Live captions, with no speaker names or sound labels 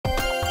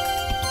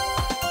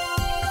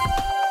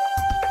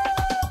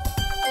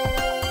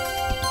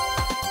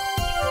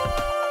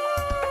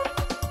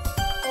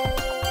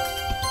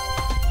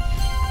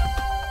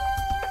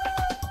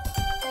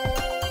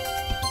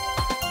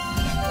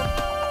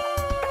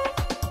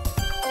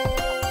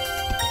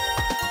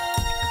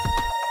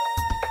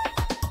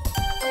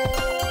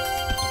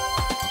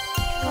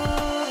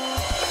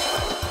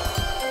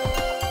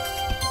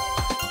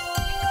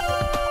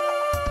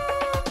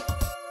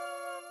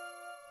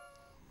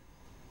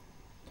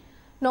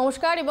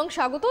নমস্কার এবং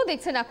স্বাগত।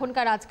 দেখছেন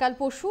এখনকার আজকাল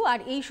পশু, আর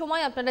এই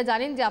সময় আপনারা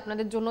জানেন যে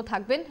আপনাদের জন্য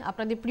থাকবেন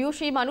আপনাদের প্রিয়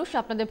সেই মানুষ,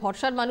 আপনাদের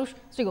ভরসার মানুষ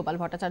শ্রী গোপাল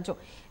ভট্টাচার্য।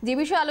 যে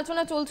বিষয়ে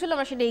আলোচনা চলছিল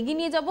আমরা সেটা এগিয়ে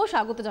নিয়ে যাব।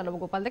 স্বাগত জানাবো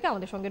গোপাল থেকে,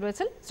 আমাদের সঙ্গে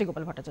রয়েছেন শ্রী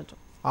গোপাল ভট্টাচার্য।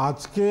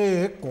 আজকে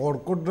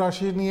কর্কট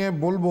রাশি নিয়ে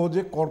বলবো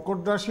যে কর্কট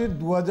রাশির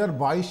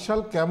 2022 সাল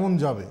কেমন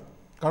যাবে,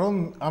 কারণ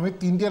আমি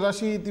তিনটে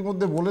রাশি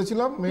ইতিমধ্যে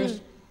বলেছিলাম, মেষ,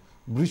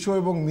 বৃষ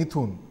এবং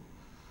মিথুন।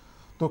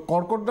 তো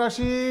কর্কট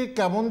রাশি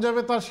কেমন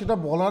যাবে তার সেটা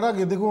বলার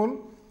আগে দেখুন,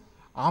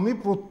 আমি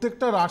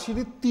প্রত্যেকটা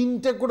রাশিরই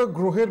 3টে করে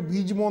গ্রহের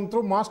বীজ মন্ত্র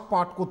মাস্ট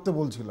পাঠ করতে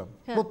বলছিলাম,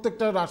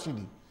 প্রত্যেকটা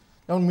রাশিরই।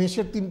 যেমন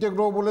মেষের 3টে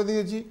গ্রহ বলে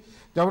দিয়েছি,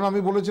 যেমন আমি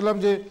বলেছিলাম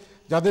যে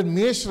যাদের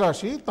মেষ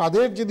রাশি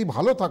তাদের যদি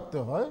ভালো থাকতে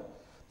হয়,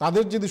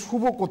 তাদের যদি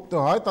শুভ করতে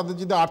হয়, তাদের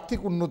যদি আর্থিক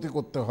উন্নতি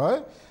করতে হয়,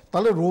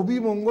 তাহলে রবি,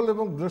 মঙ্গল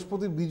এবং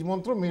বৃহস্পতির বীজ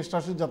মন্ত্র মেষ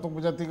রাশির জাতক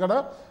জাতিকারা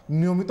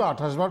নিয়মিত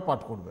 28 বার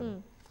পাঠ করবেন।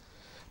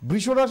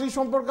 বৃষ রাশি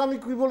সম্পর্কে আমি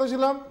কি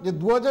বলেছিলাম যে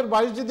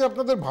 2022 যদি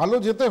আপনাদের ভালো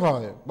যেতে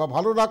হয় বা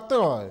ভালো রাখতে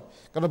হয়,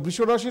 কারণ বৃষ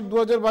রাশির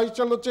 2022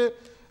 সাল হচ্ছে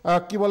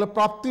কি বলে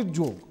প্রাপ্তির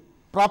যোগ,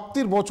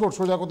 প্রাপ্তির বছর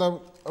সোজা কথা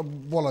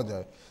বলা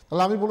যায়।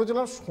 তাহলে আমি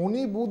বলেছিলাম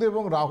শনি, বুধ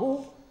এবং রাহু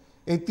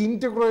এই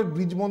 3টে গ্রহের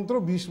বীজ মন্ত্র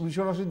বৃষ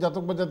রাশির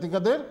জাতক বা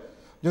জাতিকাদের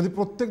যদি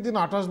প্রত্যেক দিন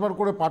 28 বার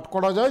করে পাঠ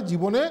করা যায়,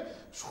 জীবনে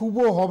শুভ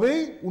হবেই,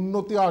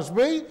 উন্নতি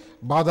আসবেই,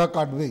 বাধা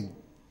কাটবেই।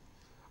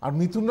 আর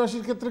মিথুন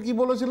রাশির ক্ষেত্রে কি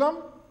বলেছিলাম,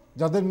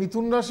 যাদের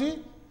মিথুন রাশি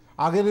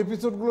আগের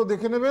এপিসোডগুলো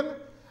দেখে নেবেন,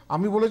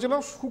 আমি বলেছিলাম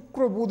শুক্র,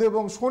 বুধ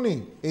এবং শনি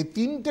এই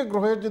 3টে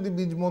গ্রহের যদি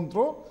বীজ মন্ত্র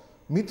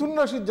মিথুন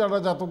রাশির যারা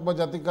জাতক বা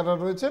জাতিকারা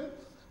রয়েছেন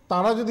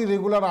তারা যদি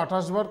রেগুলার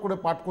 28 বার করে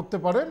পাঠ করতে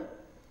পারেন,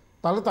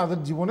 তাহলে তাদের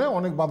জীবনে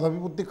অনেক বাধা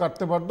বিপত্তি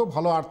কাটতে বাধ্য,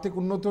 ভালো আর্থিক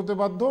উন্নতি হতে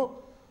বাধ্য,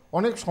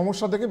 অনেক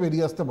সমস্যা থেকে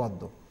বেরিয়ে আসতে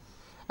বাধ্য।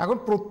 এখন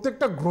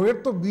প্রত্যেকটা গ্রহের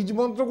তো বীজ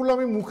মন্ত্রগুলো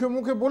আমি মুখে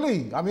মুখে বলি,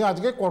 আমি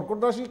আজকে কর্কট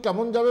রাশি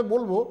কেমন যাবে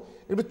বলবো,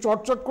 একটু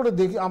চটচট করে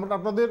দেখি। আমরা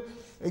আপনাদের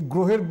এই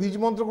গ্রহের বীজ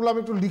মন্ত্রগুলো আমি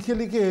একটু লিখে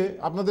লিখে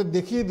আপনাদের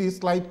দেখিয়ে দিই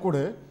স্লাইড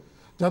করে,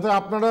 যাতে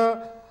আপনারা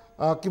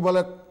কি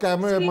বলে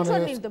ক্যামেরা মানে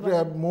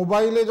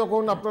মোবাইলে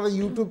যখন আপনারা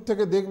ইউটিউব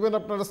থেকে দেখবেন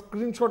আপনারা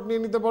স্ক্রিনশট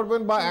নিয়ে নিতে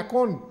পারবেন, বা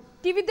এখন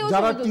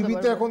যারা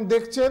টিভিতে এখন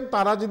দেখছেন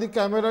তারা যদি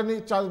ক্যামেরা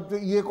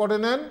ইয়ে করে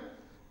নেন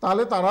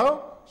তাহলে তারাও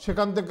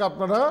সেখান থেকে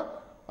আপনারা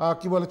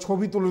কি বলে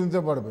ছবি তুলে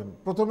নিতে পারবেন।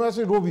 প্রথমে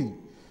আছে রবি।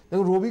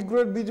 দেখুন রবি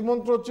গ্রহের বীজ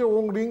মন্ত্র হচ্ছে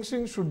ওং রিং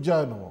সিং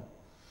সূর্যায় নমঃ।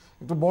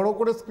 একটু বড়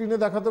করে স্ক্রিনে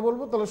দেখাতে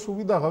বলবো তাহলে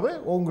সুবিধা হবে।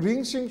 ওং রিং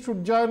সিং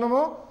সূর্যায়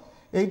নমঃ,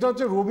 এইটা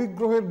হচ্ছে রবি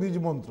গ্রহের বীজ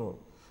মন্ত্র।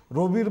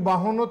 রবির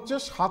বাহন হচ্ছে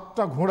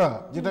 7টা ঘোড়া,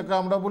 যেটাকে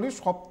আমরা বলি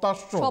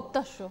সপ্তাশ্ব,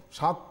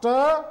 7টা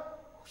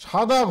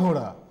সাদা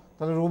ঘোড়া।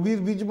 তাহলে রবির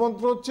বীজ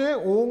মন্ত্র হচ্ছে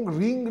ওং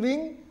রিং রিং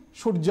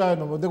সূর্যায়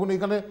নমঃ। দেখুন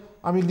এখানে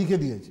আমি লিখে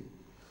দিয়েছি।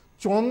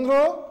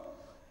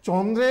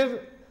 চন্দ্রের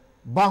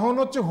বাহন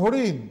হচ্ছে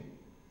হরিণ,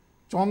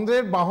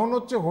 চন্দ্রের বাহন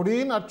হচ্ছে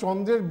হরিণ, আর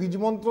চন্দ্রের বীজ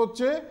মন্ত্র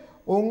হচ্ছে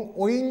ওং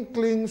ঐং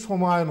ক্লিং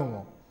সোমায়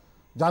নমঃ।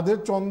 যাদের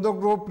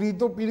চন্দ্রগ্রহ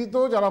পীড়িত,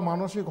 যারা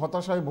মানসিক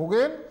হতাশায়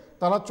ভোগেন,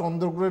 তারা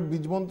চন্দ্রগ্রহের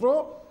বীজ মন্ত্র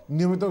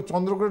নিয়মিত,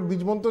 চন্দ্রগ্রহের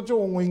বীজ মন্ত্র হচ্ছে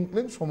ওং ঐং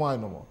ক্লিং সোমায়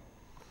নমঃ।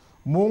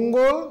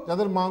 মঙ্গল,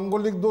 যাদের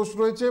মাঙ্গলিক দোষ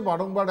রয়েছে,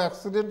 বারংবার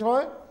অ্যাক্সিডেন্ট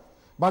হয়,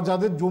 বা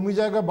যাদের জমি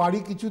জায়গা বাড়ি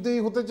কিছুতেই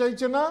হতে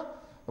চাইছে না,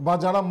 বা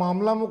যারা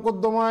মামলা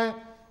মোকদ্দমায়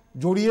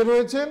জড়িয়ে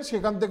রয়েছেন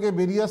সেখান থেকে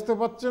বেরিয়ে আসতে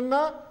পারছেন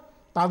না,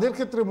 তাদের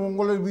ক্ষেত্রে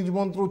মঙ্গলের বীজ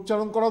মন্ত্র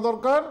উচ্চারণ করা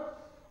দরকার।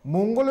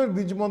 মঙ্গলের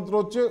বীজ মন্ত্র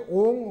হচ্ছে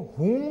ওং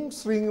হুং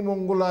শ্রীং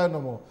মঙ্গলায়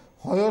নমঃ।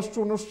 হয়স্ট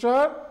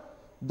অনুস্বার,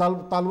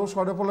 তালব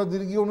স্বরফলা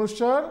দীর্ঘী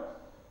অনুস্বার,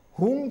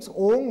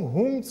 ওং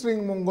হুং শ্রীং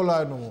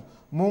মঙ্গলায় নমঃ।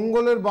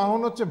 মঙ্গলের বাহন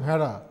হচ্ছে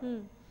ভেড়া।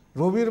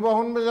 রবির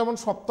বাহন যেমন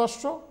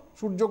সপ্তাশ্ব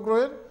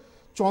সূর্যগ্রহের,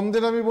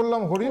 চন্দ্রের আমি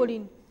বললাম হরিণ,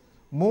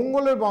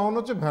 মঙ্গলের বাহন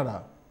হচ্ছে ভেড়া।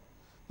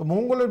 তো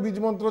মঙ্গলের বীজ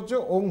মন্ত্র হচ্ছে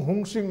ওং হুং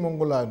সিং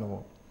মঙ্গলায়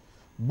নমঃ।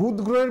 বুধ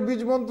গ্রহের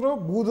বীজ মন্ত্র,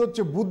 বুধ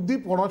হচ্ছে বুদ্ধি,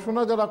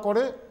 পড়াশোনা যারা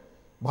করে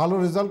ভালো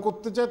রেজাল্ট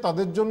করতে চায়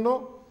তাদের জন্য,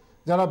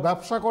 যারা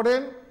ব্যবসা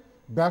করেন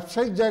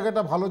ব্যবসায়িক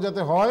জায়গাটা ভালো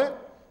যাতে হয়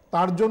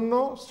তার জন্য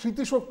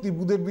স্মৃতিশক্তি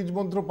বুধের বীজ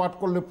মন্ত্র পাঠ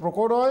করলে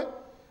প্রখর হয়,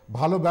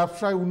 ভালো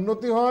ব্যবসায়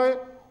উন্নতি হয়,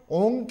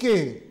 অঙ্কে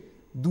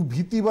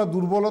ভীতি বা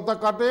দুর্বলতা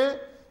কাটে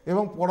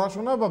এবং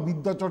পড়াশোনা বা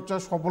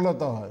বিদ্যাচর্চায়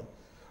সফলতা হয়।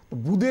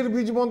 বুধের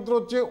বীজ মন্ত্র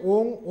হচ্ছে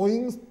ওং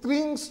ঐং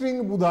স্ত্রিং শ্রিং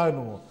বুধায়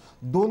নমঃ।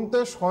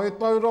 দন্তে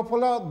শয়তয়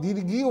রফলা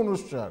দীর্ঘী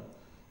অনুস্বার,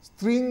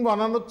 স্ত্রিং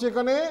বানানো হচ্ছে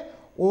এখানে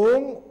ওং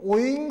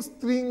ঐং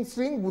স্ত্রিং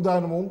শ্রিং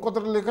বুধায় নমঃ। ওং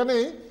কথাটা লেখা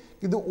নেই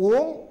কিন্তু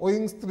ওং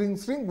ঐং স্ত্রিং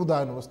শ্রিং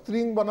বুধায় নমঃ।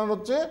 স্ত্রিং বানানো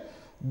হচ্ছে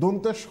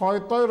দন্তে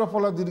শয়তয়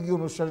রফলা দীর্ঘী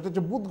অনুস্বার। এটা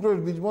হচ্ছে বুধ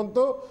গ্রহের বীজ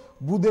মন্ত্র।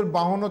 বুধের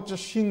বাহন হচ্ছে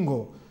সিংহ,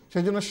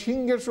 সেই জন্য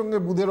সিংহের সঙ্গে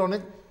বুধের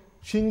অনেক,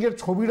 সিংহের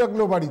ছবি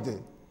রাখলেও বাড়িতে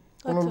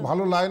কোনো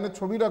ভালো লাইনের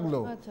ছবি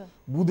রাখলেও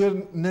বুধের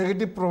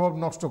নেগেটিভ প্রভাব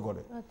নষ্ট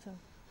করে।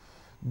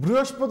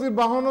 বৃহস্পতির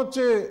বাহন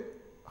হচ্ছে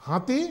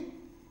হাতি।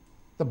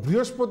 তা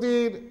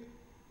বৃহস্পতির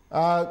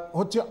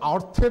হচ্ছে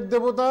অর্থের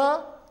দেবতা।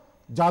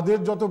 যাদের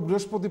যত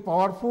বৃহস্পতি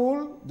পাওয়ারফুল,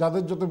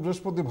 যাদের যত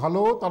বৃহস্পতি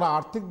ভালো, তারা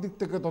আর্থিক দিক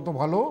থেকে তত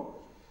ভালো।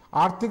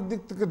 আর্থিক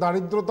দিক থেকে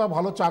দারিদ্রতা,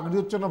 ভালো চাকরি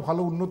হচ্ছে না,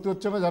 ভালো উন্নতি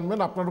হচ্ছে না, জানবেন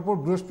আপনার উপর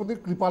বৃহস্পতির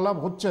কৃপালাভ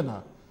হচ্ছে না।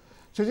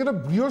 সেই জন্য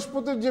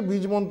বৃহস্পতির যে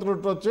বীজ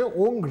মন্ত্রটা হচ্ছে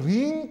ওং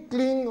রিং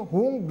ক্লিং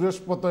হুং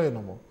বৃহস্পতয়ে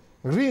নমঃ।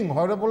 রিং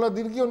হরফলা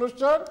দীর্ঘী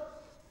অনুস্বার,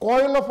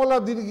 কয়লফলা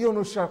দীর্ঘী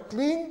অনুসার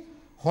ক্লিং,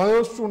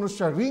 হয়স্য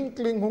অনুসার রিং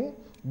ক্লিং হুং,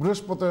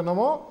 বৃহস্পতয় নম,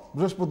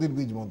 বৃহস্পতির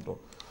বীজ মন্ত্র।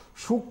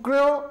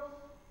 শুক্রেও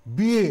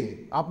বিয়ে,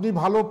 আপনি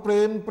ভালো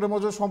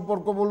প্রেমজ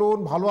সম্পর্ক বলুন,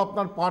 ভালো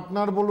আপনার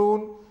পার্টনার বলুন,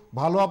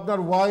 ভালো আপনার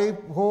ওয়াইফ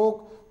হোক,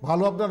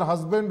 ভালো আপনার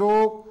হাজব্যান্ড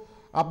হোক,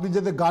 আপনি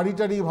যাতে গাড়ি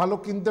টাড়ি ভালো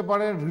কিনতে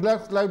পারেন,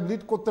 রিল্যাক্স লাইফ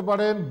লিড করতে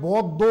পারেন,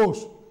 বদ দোষ,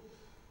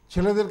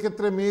 ছেলেদের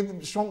ক্ষেত্রে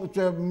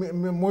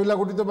মহিলা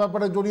গঠিত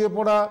ব্যাপারে জড়িয়ে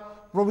পড়া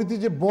প্রভৃতি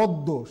যে বদ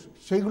দোষ,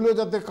 সেইগুলো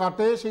যাতে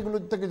কাটে,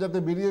 সেইগুলোর থেকে যাতে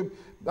বেরিয়ে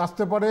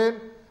আসতে পারেন,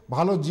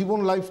 ভালো জীবন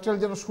লাইফস্টাইল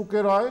যেন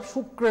সুখের হয়,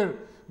 শুক্রের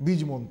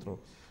বীজ মন্ত্র।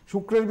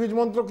 শুক্রের বীজ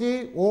মন্ত্র কি?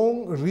 ওং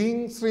রিং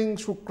শ্রিং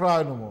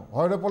শুক্রায় নম,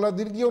 হয়রপলা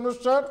দীর্ঘী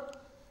অনুসার,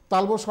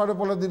 তালব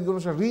স্বরপলা দীর্ঘ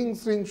অনুসার রিং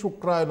শ্রিং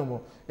শুক্রায় নম।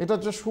 এটা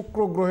হচ্ছে শুক্র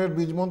গ্রহের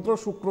বীজ মন্ত্র।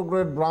 শুক্র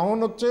গ্রহের ব্রাহ্মণ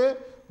হচ্ছে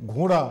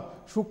ঘোড়া।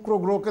 শুক্র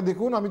গ্রহকে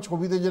দেখুন, আমি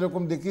ছবিতে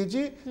যেরকম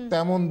দেখিয়েছি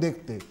তেমন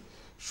দেখতে।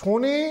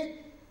 শনি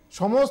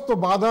সমস্ত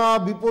বাধা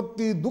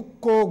বিপত্তি,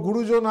 দুঃখ,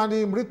 গুরুজনহানি,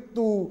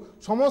 মৃত্যু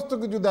সমস্ত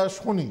কিছু দেয়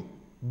শনি।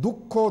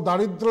 দুঃখ,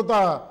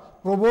 দারিদ্রতা,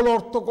 প্রবল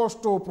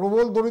অর্থকষ্ট,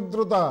 প্রবল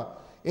দরিদ্রতা,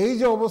 এই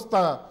যে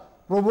অবস্থা,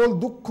 প্রবল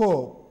দুঃখ,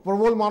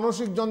 প্রবল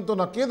মানসিক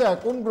যন্ত্রণা কে দেয়?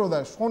 কোন গ্রহ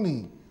দেয়? শনি।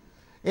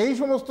 এই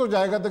সমস্ত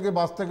জায়গা থেকে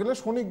বাঁচতে গেলে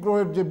শনি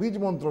গ্রহের যে বীজ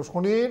মন্ত্র,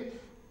 শনির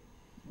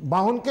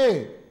বাহনকে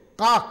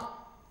কাক,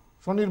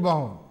 শনির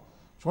বাহন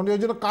শনি। ওই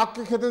জন্য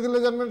কাককে খেতে দিলে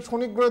জানবেন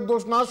শনি গ্রহের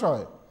দোষ নাশ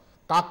হয়।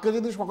 কাককে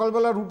যদি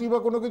সকালবেলা রুটি বা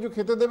কোনো কিছু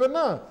খেতে দেবেন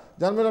না,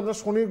 জানবেন আপনার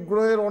শনি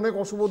গ্রহের অনেক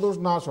অশুভ দোষ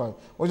নাশ হয়।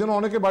 ওই জন্য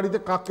অনেকে বাড়িতে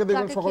কাককে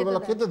দেখবেন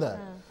সকালবেলা খেতে দেয়।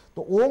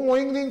 তো ওং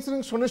ওইং রিং শ্রিং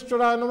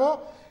শনিশ্চরায় নম,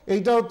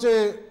 এইটা হচ্ছে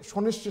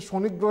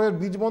শনি গ্রহের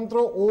বীজ মন্ত্র।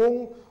 ওং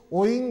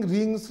ওইং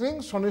রিং শ্রিং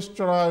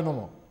শনিশ্চরায় নম,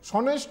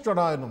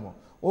 শনিশ্চরায় নম,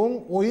 ওং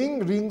ওইং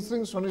রিং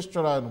শ্রিং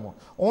শনিশ্চরায় নম।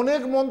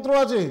 অনেক মন্ত্র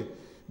আছে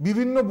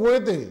বিভিন্ন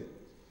বইয়েতে।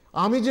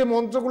 আমি যে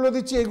মন্ত্রগুলো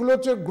দিচ্ছি এগুলো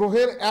হচ্ছে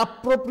গ্রহের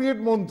অ্যাপ্রোপ্রিয়েট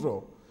মন্ত্র,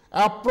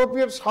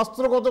 অ্যাপ্রোপ্রিয়েট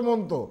শাস্ত্রগত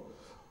মন্ত্র।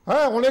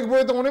 হ্যাঁ, অনেক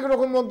বইতে অনেক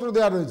রকম মন্ত্র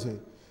দেওয়া রয়েছে।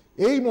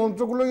 এই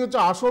মন্ত্রগুলোই হচ্ছে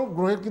আসল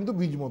গ্রহের কিন্তু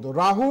বীজ মন্ত্র।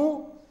 রাহু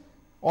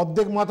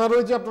অর্ধেক মাথা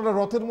রয়েছে, আপনারা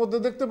রথের মধ্যে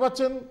দেখতে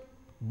পাচ্ছেন,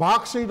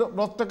 বাঘ সেই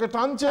রথটাকে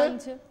টানছে,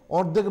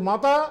 অর্ধেক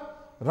মাথা।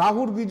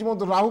 রাহুর বীজ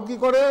মন্ত্র। রাহু কি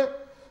করে?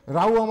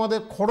 রাহু আমাদের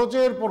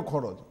খরচের পর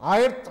খরচ,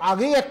 আয়ের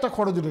আগেই একটা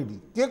খরচ রেডি।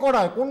 কে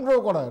করায়? কোন গ্রহ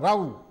করায়?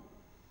 রাহু।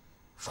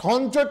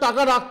 সঞ্চয়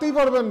টাকা রাখতেই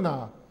পারবেন না।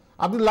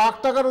 আপনি লাখ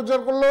টাকা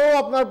রোজগার করলেও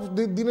আপনার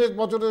দিনের,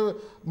 বছরের,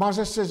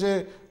 মাসের শেষে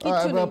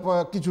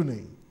কিছু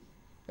নেই।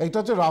 এইটা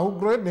হচ্ছে রাহু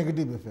গ্রহের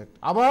নেগেটিভ এফেক্ট।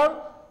 আবার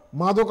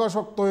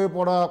মাদকাসক্ত হয়ে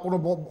পড়া, কোনো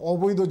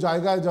অবৈধ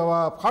জায়গায় যাওয়া,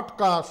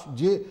 ফাটকা,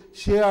 যে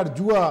শেয়ার,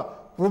 জুয়া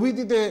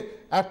প্রভৃতিতে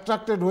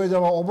অ্যাট্রাক্টেড হয়ে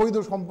যাওয়া, অবৈধ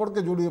সম্পর্কে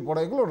জড়িয়ে পড়া,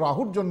 এগুলো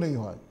রাহুর জন্যই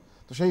হয়।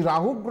 তো সেই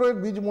রাহু গ্রহের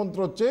বীজ মন্ত্র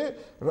হচ্ছে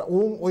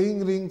ওং ওইং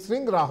রিং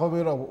শ্রিং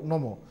রাহবের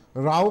নম।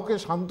 রাহুকে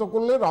শান্ত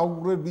করলে, রাহু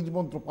গ্রহের বীজ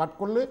মন্ত্র পাঠ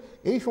করলে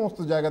এই সমস্ত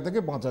জায়গা থেকে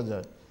বাঁচা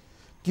যায়।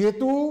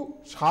 কেতু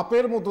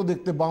সাপের মতো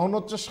দেখতে, বাহন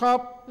হচ্ছে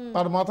সাপ,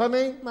 তার মাথা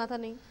নেই।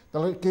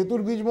 তাহলে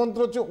কেতুর বীজ মন্ত্র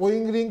হচ্ছে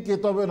ওইং রিং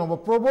কেতবে নম।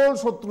 প্রবল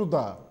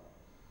শত্রুতা,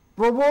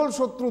 প্রবল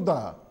শত্রুতা,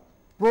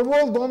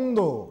 প্রবল দ্বন্দ্ব,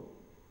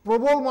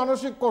 প্রবল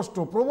মানসিক কষ্ট,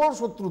 প্রবল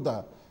শত্রুতা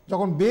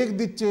যখন বেগ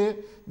দিচ্ছে,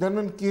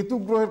 জানবেন কেতু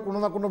গ্রহের কোনো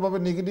না কোনোভাবে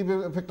নেগেটিভ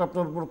এফেক্ট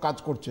আপনার উপর কাজ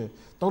করছে।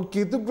 তখন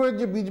কেতু গ্রহের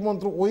যে বীজ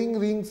মন্ত্র ওইং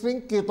রিং শ্রিং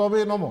কেতবে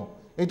নম,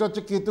 এটা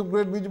হচ্ছে কেতু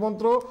গ্রহের বীজ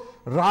মন্ত্র।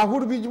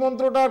 রাহুর বীজ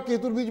মন্ত্রটা আর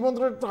কেতুর বীজ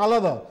মন্ত্র একটু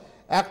আলাদা।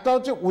 একটা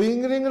হচ্ছে ওইং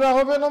রিং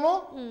রাহবে নম,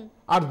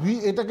 আর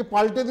এটাকে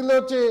পাল্টে দিলে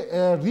হচ্ছে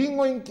রিং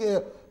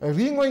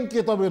ওইং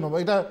কেতবে নম।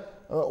 এটা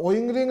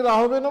ওইং রিং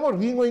রাহবে নম,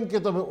 রিং ওইং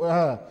কেতবে।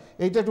 হ্যাঁ,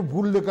 এইটা একটু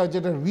ভুল লেখা আছে,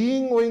 এটা রিং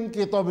ওইং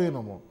কেতবে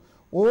নম।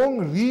 ওং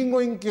রিং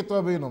ওইং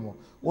কেতবে নম,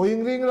 ওইং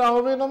রিং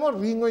রাহবে নম,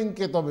 রিং ওইং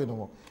কেতবে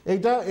নম।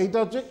 এইটা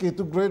হচ্ছে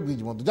কেতু গ্রহের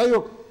বীজ মন্ত্র। যাই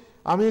হোক,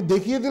 আমি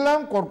দেখিয়ে দিলাম।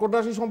 কর্কট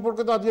রাশি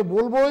সম্পর্কে তো আজকে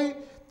বলবোই,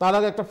 তার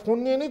আগে একটা ফোন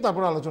নিয়ে নিই,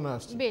 তারপর আলোচনায়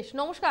আসছি। বেশ,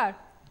 নমস্কার।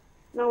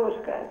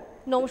 নমস্কার।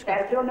 নমস্কার।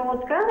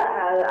 নমস্কার,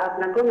 আর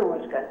আপনাকেও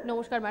নমস্কার।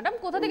 নমস্কার ম্যাডাম,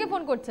 কোথা থেকে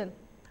ফোন করছেন?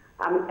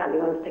 আমি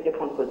কালীগঞ্জ থেকে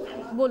ফোন করছি।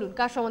 বলুন,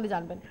 কার সম্বন্ধে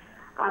জানবেন?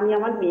 আমি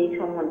আমার মেয়ে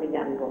সম্বন্ধে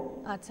জানবো।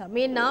 আচ্ছা,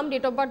 মেয়ের নাম,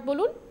 ডেট অফ বার্থ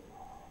বলুন।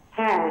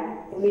 হ্যাঁ,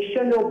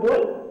 1990,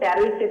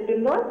 13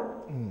 সেপ্টেম্বর।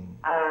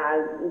 আর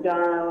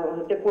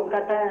হচ্ছে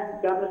কলকাতা,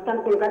 জন্মস্থান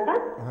কলকাতা।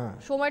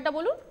 সময়টা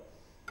বলুন।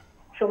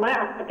 সময়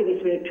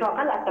 8:30,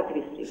 সকাল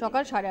 8:30।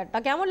 সকাল 8:30।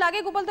 কেমন লাগে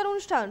গোপাল তার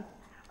অনুষ্ঠান?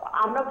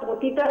 আমরা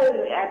প্রতিটা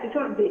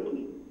এপিসোড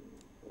দেখি,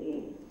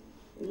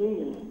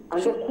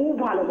 আমাকে খুব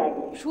ভালো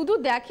লাগে। শুধু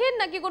দেখেন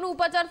নাকি কোনো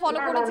উপাচার ফলো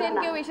করেছেন,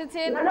 কেউ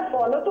এসেছেন? না,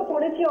 ফলো তো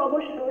করেছি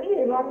অবশ্যই,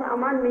 এবং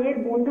আমার মেয়ের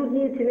বন্ধু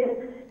গিয়েছিলেন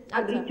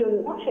চাকরির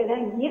জন্য,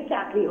 সেখানে গিয়ে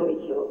চাকরি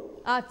হয়েছিল।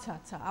 আচ্ছা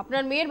আচ্ছা,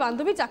 আপনার মেয়ের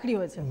বান্ধবী চাকরি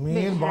হয়েছে?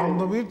 মেয়ের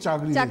বান্ধবীর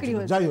চাকরি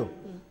হয়েছে। যাই হোক,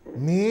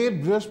 মেয়ের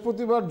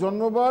বৃহস্পতিবার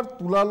জন্মবার,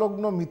 তুলা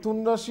লগ্ন, মিথুন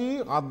রাশি,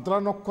 আদ্রা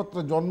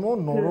নক্ষত্রে জন্ম,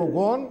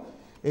 নরগণ।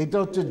 এইটা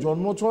হচ্ছে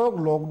জন্মছক।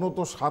 লগ্ন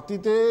তো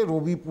সাথীতে,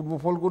 রবি পূর্ব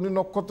ফল্গুনী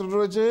নক্ষত্রে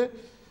রয়েছে,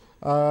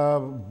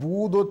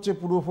 বুধ হচ্ছে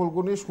পূর্ব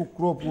ফল্গুনী,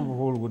 শুক্র পূর্ব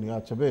ফল্গুনী।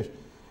 আচ্ছা, বেশ।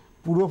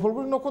 পূর্ব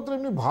ফল্গুনী নক্ষত্র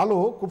এমনি ভালো,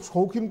 খুব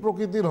শৌখিন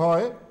প্রকৃতির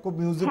হয়, খুব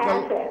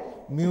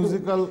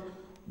মিউজিক্যাল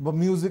বা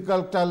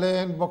মিউজিক্যাল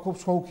ট্যালেন্ট বা খুব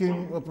শৌখিন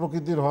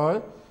প্রকৃতির হয়।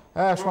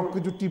 হ্যাঁ,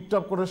 সবকিছু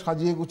টিপটাপ করে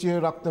সাজিয়ে গুছিয়ে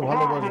রাখতে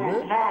ভালোবাসবে,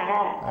 হ্যাঁ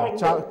হ্যাঁ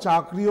একদম।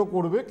 চাকরিও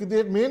করবে, কিন্তু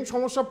এর মেন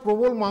সমস্যা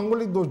প্রবল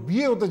মাঙ্গলিক দোষ,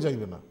 বিয়ে হতে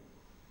চাইবে না।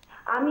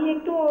 আমি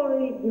একটু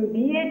ওই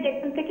বিয়ে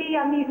যেখান থেকেই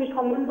আমি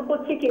সম্বন্ধ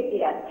করছি কেটে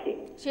যাচ্ছে।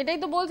 সেটাই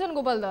তো বলছেন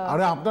গোপাল দা।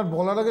 আরে আপনার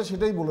বলার আগে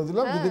সেটাই বলে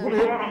দিলাম যে দেখুন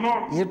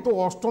এর তো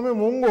অষ্টমে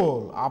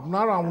মঙ্গল,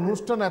 আপনার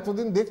অনুষ্ঠান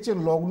এতদিন দেখছেন,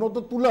 লগ্ন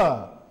তো তুলা,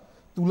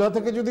 তুলা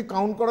থেকে যদি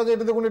কাউন্ট করা যায়,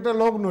 এটা দেখুন এটা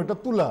লগ্ন, এটা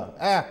তুলা,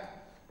 1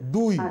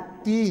 2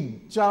 3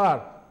 4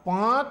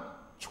 5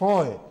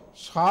 6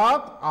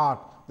 7 8,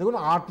 দেখুন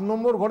 8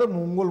 নম্বর ঘরে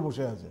মঙ্গল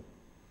বসে আছে।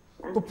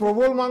 তো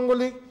প্রবল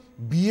মাঙ্গলিক,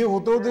 বিয়ে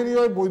হতেও দেরি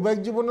হয়, বৈবাহিক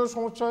জীবনের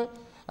সমস্যা হয়।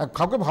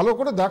 কাউকে ভালো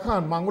করে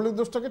দেখান, মাঙ্গলিক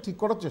দোষটাকে ঠিক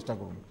করার চেষ্টা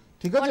করুন,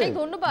 ঠিক আছে? অনেক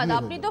ধন্যবাদ।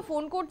 আপনি তো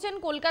ফোন করছেন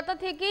কলকাতা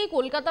থেকেই।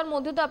 কলকাতার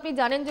মধ্যে তো আপনি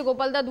জানেন যে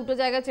গোপালদা দুটো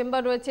জায়গায়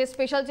চেম্বার রয়েছে,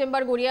 স্পেশাল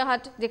চেম্বার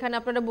গড়িয়াহাট যেখানে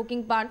আপনারা বুকিং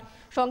পান,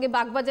 সঙ্গে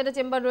বাগবাজারে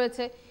চেম্বার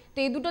রয়েছে। তো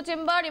এই দুটো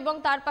চেম্বার এবং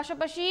তার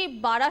পাশাপাশি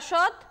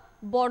বারাসত,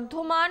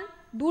 বর্ধমান,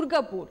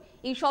 দুর্গাপুর,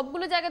 এই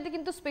সবগুলো জায়গাতে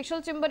কিন্তু স্পেশাল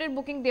চেম্বারের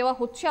বুকিং দেওয়া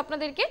হচ্ছে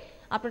আপনাদেরকে।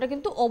 আপনারা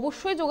কিন্তু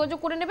অবশ্যই যোগাযোগ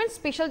করে নেবেন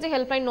স্পেশাল যে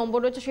হেল্পলাইন নম্বর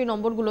রয়েছে সেই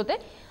নম্বরগুলোতে।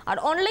 আর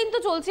অনলাইন তো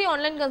চলছেই,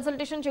 অনলাইন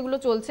কনসালটেশন সেগুলো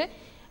চলছে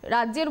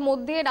রাজ্যের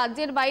মধ্যে,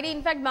 রাজ্যের বাইরে,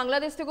 ইনফ্যাক্ট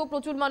বাংলাদেশ থেকেও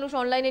প্রচুর মানুষ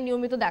অনলাইনে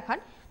নিয়মিত দেখান,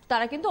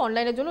 তারা কিন্তু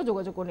অনলাইনের জন্য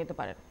যোগাযোগ করে নিতে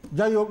পারেন।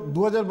 যাই হোক,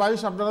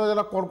 2022 আপনারা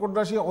যারা কর্কট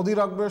রাশি অধীর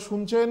আগ্রহে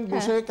শুনছেন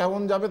বসে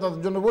কেমন যাবে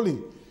তাদের জন্য বলি,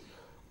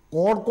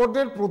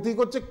 কর্কটের প্রতীক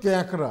হচ্ছে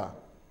ক্যাঁকড়া।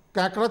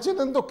 ক্যাঁকড়া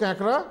চেনেন তো?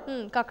 ক্যাঁকড়া,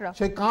 কাঁকড়া,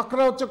 সেই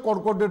কাঁকড়া হচ্ছে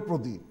কর্কটের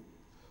প্রতীক।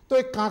 তো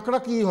এই কাঁকড়া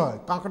কি হয়,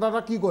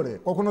 কাঁকড়াটা কি করে,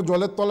 কখনো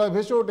জলের তলায়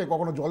ভেসে ওঠে,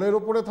 কখনো জলের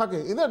ওপরে থাকে।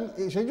 এদের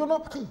সেই জন্য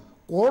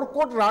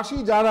কর্কট রাশি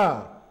যারা,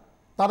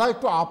 তারা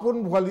একটু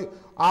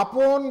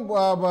আপন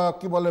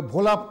কি বলে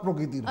ভোলা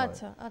প্রকৃতির,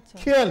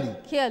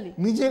 খেয়ালি,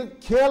 নিজের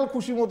খেয়াল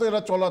খুশি মতো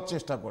এরা চলার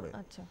চেষ্টা করে।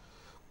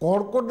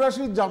 কর্কট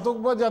রাশির জাতক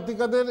বা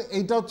জাতিকাদের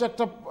এইটা হচ্ছে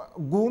একটা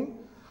গুণ।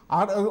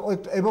 আর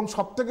এবং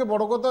সব থেকে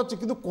বড় কথা হচ্ছে,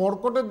 কিন্তু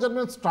কর্কটের জন্য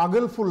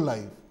স্ট্রাগলফুল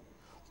লাইফ।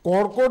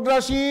 কর্কট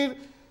রাশির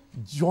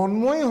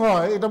জন্মই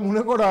হয়, এটা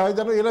মনে করা হয়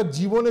যেন এরা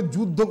জীবনে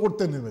যুদ্ধ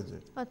করতে নেমেছে।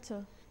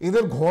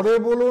 এদের ঘরে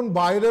বলুন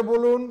বাইরে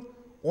বলুন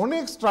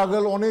অনেক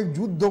স্ট্রাগল, অনেক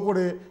যুদ্ধ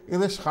করে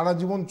এদের সারা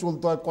জীবন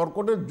চলতে হয়।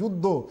 কর্কটের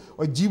যুদ্ধ,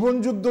 ওই জীবন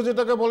যুদ্ধ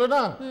যেটাকে বলে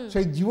না,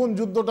 সেই জীবন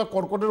যুদ্ধটা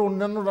কর্কটের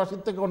অন্যান্য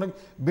রাশির থেকে অনেক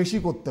বেশি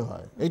করতে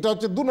হয়। এটা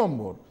হচ্ছে 2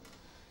 নম্বর।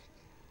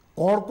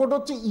 কর্কট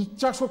হচ্ছে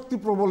ইচ্ছা শক্তি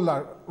প্রবল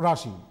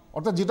রাশি,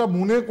 অর্থাৎ যেটা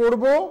মনে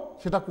করব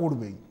সেটা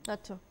করবেই।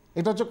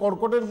 এটা হচ্ছে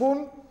কর্কটের গুণ।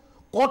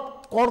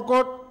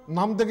 কর্কট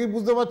নাম থেকেই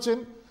বুঝতে পারছেন,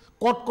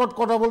 কটকট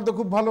কথা বলতে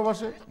খুব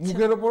ভালোবাসে।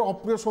 মুখের ওপর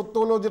অপ্রিয় সত্য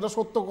হলেও যেটা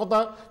সত্য কথা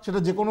সেটা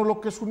যে কোনো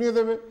লোককে শুনিয়ে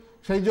দেবে।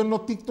 সেই জন্য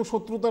তিক্ত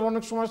শত্রুতার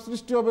অনেক সময়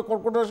সৃষ্টি হবে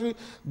কর্কট রাশি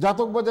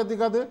জাতক বা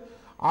জাতিকাদের।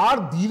 আর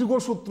দীর্ঘ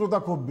শত্রুতা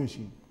খুব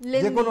বেশি,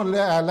 যে কোনো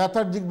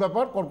ল্যাথার্জিক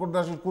ব্যাপার কর্কট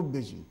রাশির খুব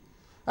বেশি।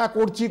 হ্যাঁ,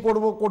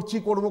 করছি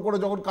করবো করে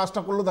যখন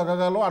কাজটা করলো দেখা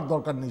গেল আর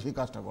দরকার নেই সেই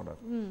কাজটা করার।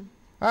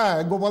 হ্যাঁ,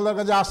 গোপালদার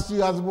কাছে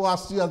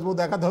আসবো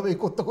দেখাতে হবে, এই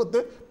করতে করতে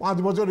 5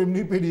 বছর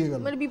এমনি পেরিয়ে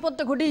গেল,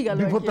 বিপদটা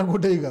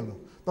ঘটেই গেল।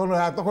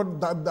 তখন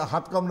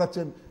হাত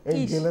কামড়াচ্ছেন,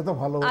 এই গেলে তো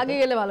ভালো, আগে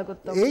গেলে ভালো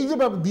করতাম। এই যে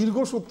দীর্ঘ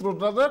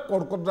সূত্রটা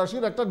কর্কট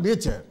রাশির একটা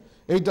নেচার,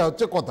 এইটা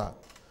হচ্ছে কথা।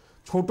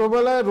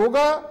 ছোটবেলায়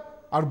রোগা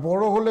আর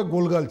বড় হলে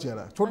গোলগাল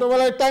চেহারা।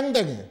 ছোটবেলায় ট্যাং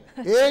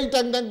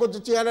করছে,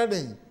 চেহারা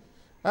নেই,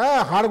 হ্যাঁ,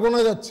 হাড়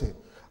গোনা যাচ্ছে।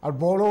 আর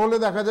বড় হলে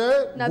দেখা যায়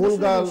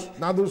গোলগাল,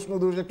 নাদুস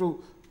একটু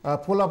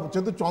ফোলা,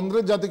 যেহেতু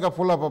চন্দ্রের জাতিকা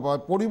ফোলা পাপা।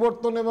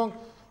 পরিবর্তন এবং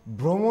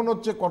ভ্রমণ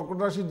হচ্ছে কর্কট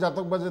রাশির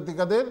জাতক বা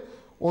জাতিকাদের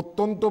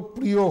অত্যন্ত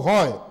প্রিয়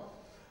হয়।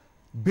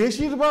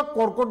 বেশিরভাগ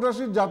কর্কট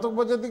রাশির জাতক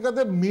বা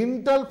জাতিকাদের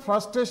মেন্টাল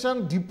ফ্রাস্ট্রেশন,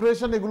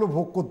 ডিপ্রেশন এগুলো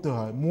ভোগ করতে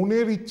হয়।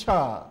 মনের ইচ্ছা,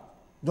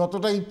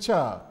 যতটা ইচ্ছা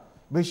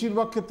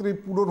বেশিরভাগ ক্ষেত্রেই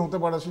পূরণ হতে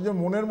পারে। সেই যে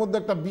মনের মধ্যে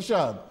একটা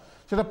বিষাদ,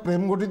 সেটা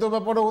প্রেম ঘটিত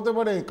ব্যাপারও হতে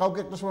পারে। কাউকে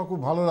একটা সময় খুব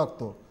ভালো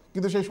লাগতো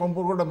কিন্তু সেই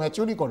সম্পর্কটা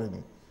ম্যাচিউরই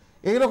করেনি,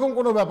 এইরকম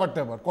কোনো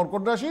ব্যাপারটা।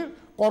 কর্কট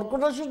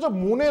রাশির যে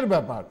মনের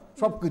ব্যাপার,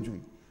 সব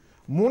কিছুই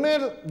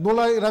মনের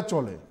দোলায় এরা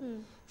চলে।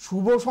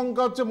 শুভ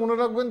সংখ্যা হচ্ছে, মনে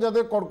রাখবেন,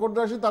 যাদের কর্কট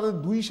রাশি তাদের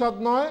 2, 7,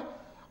 9।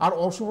 আর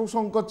অশুভ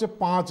সংখ্যা হচ্ছে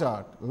 5,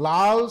 8।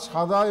 লাল,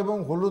 সাদা এবং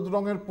হলুদ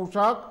রঙের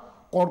পোশাক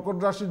কর্কট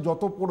রাশির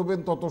যত পরবেন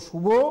তত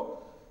শুভ।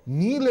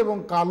 নীল এবং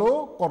কালো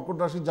কর্কট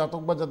রাশির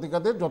জাতক বা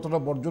জাতিকাদের যতটা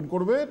বর্জন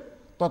করবেন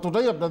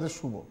ততটাই আপনাদের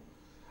শুভ।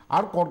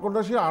 আর কর্কট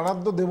রাশির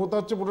আরাধ্য দেবতা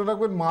হচ্ছে, মনে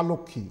রাখবেন, মা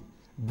লক্ষ্মী।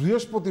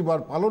 বৃহস্পতিবার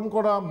পালন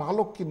করা, মা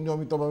লক্ষ্মীর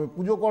নিয়মিতভাবে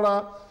পুজো করা,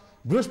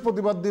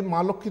 বৃহস্পতিবার দিন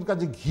মা লক্ষ্মীর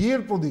কাছে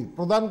ঘিয়ের প্রদীপ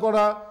প্রদান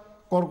করা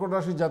কর্কট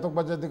রাশির জাতক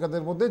বা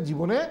জাতিকাদের মধ্যে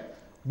জীবনে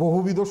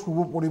বহুবিধ শুভ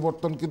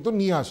পরিবর্তন কিন্তু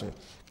নিয়ে আসে।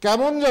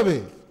 কেমন যাবে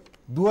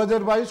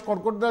 2022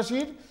 কর্কট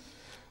রাশির?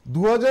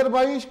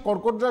 2022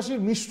 কর্কট রাশির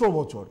মিশ্র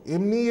বছর।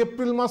 এমনি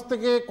এপ্রিল মাস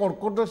থেকে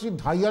কর্কট রাশির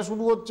ঢাইয়া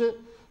শুরু হচ্ছে।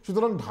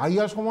 সুতরাং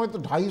ঢাইয়া সময় তো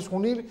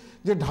শনির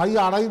যে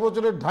ঢাইয়া, 2.5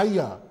 বছরের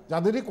ঢাইয়া,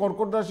 যাদেরই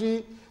কর্কট রাশি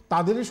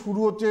তাদেরই শুরু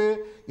হচ্ছে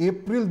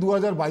এপ্রিল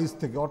 2022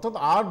 থেকে, অর্থাৎ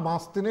 8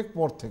 মাস 3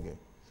 পর থেকে।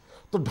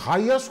 তো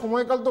ঢাইয়ার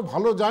সময়কাল তো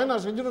ভালো যায় না,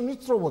 সেই জন্য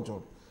মিশ্র বছর।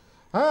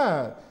 হ্যাঁ,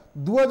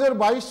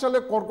 2022 সালে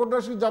কর্কট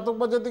রাশির জাতক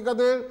বা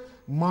জাতিকাদের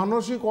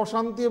মানসিক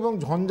অশান্তি এবং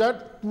ঝঞ্ঝাট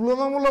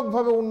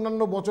তুলনামূলকভাবে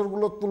অন্যান্য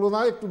বছরগুলোর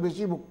তুলনায় একটু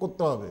বেশি ভোগ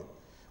করতে হবে।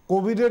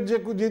 কোভিডের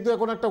যেহেতু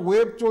এখন একটা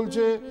ওয়েভ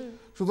চলছে,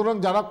 সুতরাং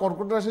যারা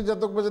কর্কট রাশির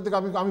জাতক বা জাতিকা,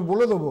 আমি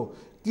বলে দেবো,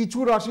 কিছু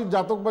রাশির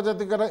জাতক বা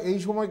জাতিকারা এই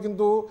সময়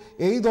কিন্তু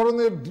এই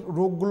ধরনের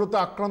রোগগুলোতে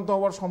আক্রান্ত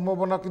হওয়ার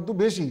সম্ভাবনা কিন্তু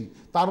বেশি,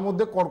 তার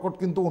মধ্যে কর্কট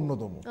কিন্তু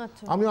অন্যতম।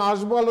 আমি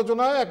আসবো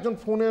আলোচনায়, একজন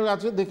ফোনে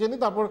আছে দেখে নি,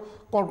 তারপর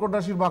কর্কট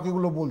রাশির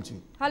বাকিগুলো বলছি।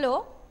 হ্যালো,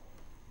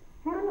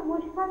 হ্যাঁ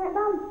নমস্কার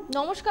ম্যাডাম।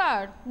 নমস্কার,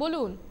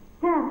 বলুন।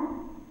 হ্যাঁ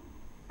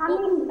আমি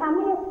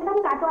ম্যাডাম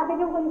কাটোয়া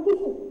থেকে বলছি।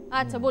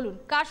 আচ্ছা বলুন,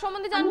 কার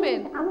সম্বন্ধে জানবেন?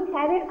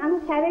 আমি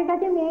স্যারের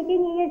কাছে মেয়েকে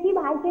নিয়ে গেছি,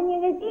 ভাইকে নিয়ে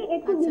গেছি,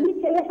 একটু দিদির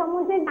ছেলে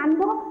সম্বন্ধে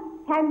জানবো,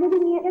 স্যার যদি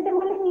নিয়ে যেতে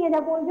বলে নিয়ে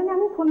যাবো, ওই জন্য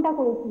আমি ফোনটা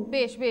করেছি।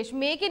 বেশ বেশ,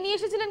 মেয়েকে নিয়ে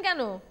এসেছিলেন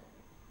কেন?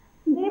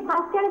 মেয়ে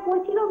ফার্স্ট ইয়ারে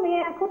পড়ছিল, মেয়ে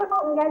এখন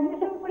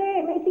গ্রাজুয়েশন করে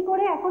এমএসসি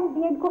করে এখন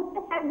বিএড করতে,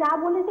 স্যার যা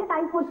বলেছে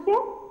তাই করছে।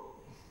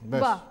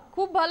 বাহ,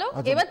 খুব ভালো।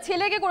 এবার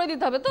ছেলেকে করে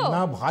দিতে হবে তো?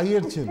 না,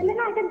 ভাইয়ের ছেলে। ছেলে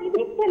না, এটা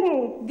দিদির ছেলে।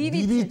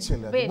 দিদির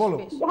ছেলে, বলো।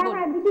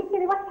 হ্যাঁ দিদির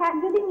ছেলে, এবার স্যার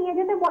যদি নিয়ে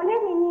যেতে বলে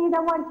নিয়ে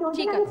যাবো আর কি, ওই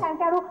জন্য আমি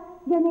স্যারকে আরো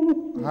জেনে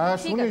নিচ্ছি। হ্যাঁ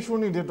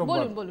শুনি ডেট অফ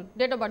বার্থ বলুন,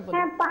 ডেট অফ বার্থ বলুন।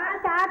 হ্যাঁ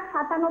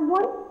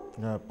 5/8/97।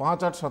 হ্যাঁ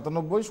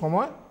 5/8/97।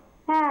 সময়?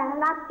 হ্যাঁ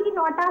রাত্রি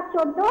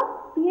 9:14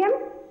 PM।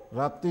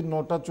 রাত্রি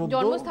 9:14।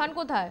 জন্মস্থান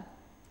কোথায়?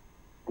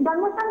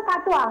 জন্মস্থান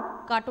কাটোয়া।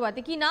 কাটোয়াতে।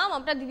 কি নাম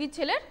আপনার দিদির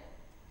ছেলের?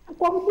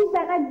 কৌশিক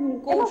ব্যানার্জি।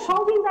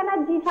 সৌভিক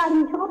ব্যানার্জি,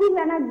 সৌভিক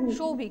ব্যানার্জি।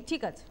 সৌভিক,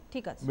 ঠিক আছে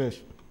ঠিক আছে। বেশ,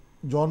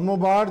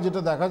 জন্মবার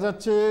যেটা দেখা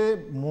যাচ্ছে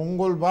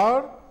মঙ্গলবার,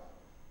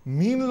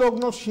 মীন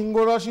লগ্ন, সিংহ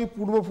রাশি,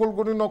 পূর্ব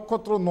ফলগুনি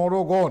নক্ষত্র,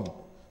 নরগণ।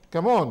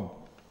 কেমন?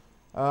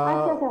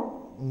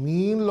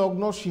 মীন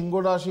লগ্ন, সিংহ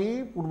রাশি,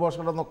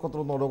 পূর্বাষাঢ়া নক্ষত্র,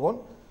 নরগণ।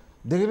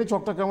 দেখে নি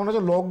ছকটা কেমন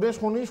আছে। লগ্নে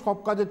শনি, সব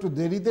কাজে একটু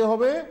দেরিতে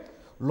হবে।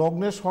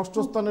 লগ্নের ষষ্ঠ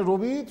স্থানে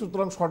রবি,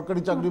 সুতরাং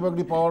সরকারি চাকরি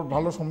বাকরি পাওয়ার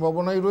ভালো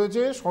সম্ভাবনাই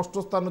রয়েছে। ষষ্ঠ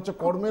স্থান হচ্ছে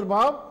কর্মের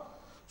ভাব।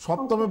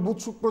 সপ্তমে বুধ,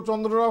 শুক্র,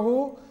 চন্দ্র, রাহু।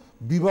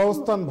 বিবাহ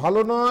স্থান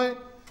ভালো নয়।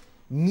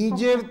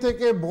 নিজের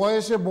থেকে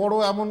বয়সে বড়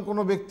এমন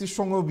কোনো ব্যক্তির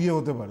সঙ্গেও বিয়ে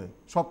হতে পারে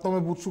সপ্তমে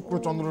বুধ, শুক্র,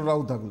 চন্দ্র,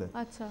 রাহু থাকলে।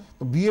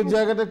 তো বিয়ের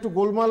জায়গাটা একটু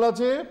গোলমাল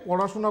আছে।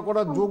 পড়াশোনা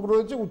করার যোগ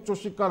রয়েছে,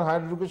 উচ্চশিক্ষার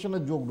হায়ার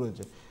এডুকেশনের যোগ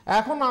রয়েছে।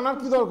 এখন আনার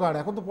কি দরকার,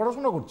 এখন তো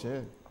পড়াশোনা করছে।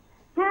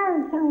 হ্যাঁ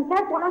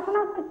স্যার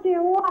পড়াশোনা করছে,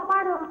 ও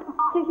আবার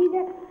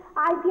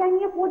আইটিআই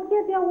নিয়ে পড়ছে,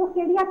 যে ও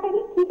ক্যারিয়ারটা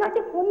কি ঠিক আছে,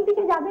 কোন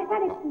দিকে যাবে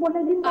স্যার একটু বলে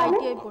দিন তাহলে।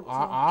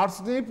 আর্টস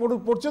নিয়ে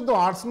পড়ছে তো,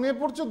 আর্টস নিয়ে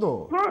পড়ছে তো।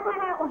 হ্যাঁ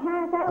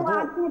স্যার ও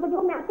আর্টস নিয়ে পড়ছে,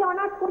 ও ম্যাথে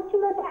অনার্স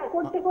করছিল স্যার,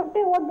 করতে করতে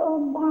ওর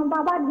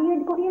বাবা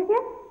বিএড করিয়েছে,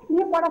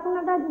 নিয়ে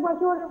পড়াশোনাটা 2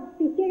 বছর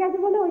পিছিয়ে গেছে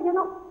বলে ওই জন্য।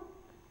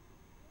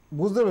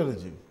 বুঝতে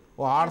পেরেছি,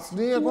 ও আর্টস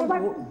নিয়ে এখন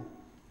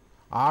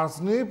আর্টস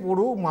নিয়ে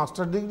পড়ুক,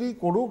 মাস্টার ডিগ্রি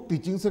করুক,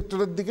 টিচিং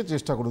সেক্টরের দিকে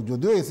চেষ্টা করুক।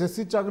 যদিও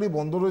এসএসসির চাকরি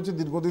বন্ধ রয়েছে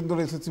দীর্ঘদিন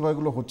ধরে, এসএসসি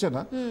ভাইগুলো হচ্ছে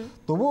না,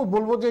 তবুও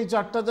বলবো যে এই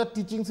চারটা যা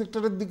টিচিং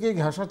সেক্টরের দিকে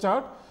ঘেঁষা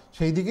চাট,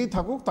 সেই দিকেই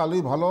থাকুক,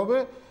 তাহলেই ভালো হবে।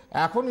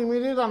 এখন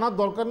ইমিডিয়েট আনার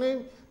দরকার নেই।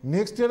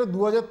 নেক্সট ইয়ারে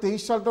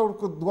 2023 সালটা ওর,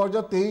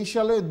 2023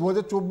 সালে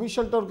 2024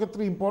 সালটা ওর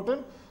ক্ষেত্রে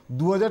ইম্পর্টেন্ট।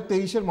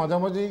 2023-এর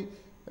মাঝামাঝি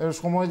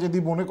সময় যদি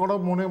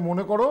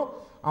মনে করো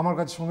আমার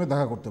কাছে সঙ্গে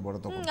দেখা করতে পারো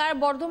তখন। আর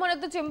বর্ধমানে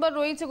তো চেম্বার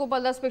রয়েছে,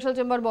 গোপাল দাস স্পেশাল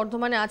চেম্বার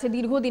বর্ধমানে আছে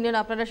দীর্ঘদিনের,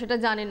 আপনারা সেটা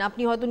জানেন।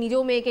 আপনি হয়তো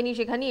নিজেও মেয়েকে নিয়ে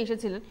সেখানেই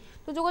এসেছিলেন,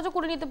 তো যোগাযোগ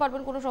করে নিতে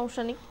পারবেন, কোনো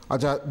সমস্যা নেই।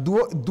 আচ্ছা,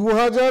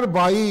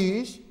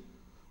 2022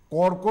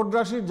 কর্কট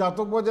রাশির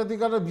জাতক বা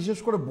জাতিকারা, বিশেষ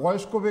করে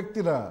বয়স্ক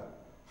ব্যক্তিরা,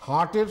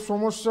 হার্টের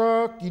সমস্যা,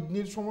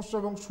 কিডনির সমস্যা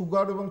এবং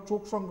সুগার এবং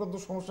চোখ সংক্রান্ত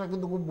সমস্যা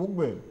কিন্তু খুব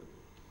ভুগবেন।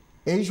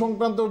 এই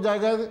সংক্রান্ত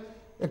জায়গায়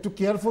একটু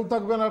কেয়ারফুল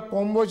থাকবেন। আর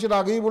কম বয়সের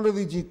আগেই বলে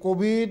দিয়েছি,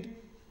 কোভিড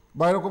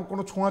বা এরকম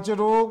কোনো ছোঁয়াচে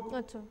রোগ,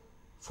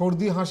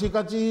 সর্দি, হাসি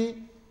কাশি,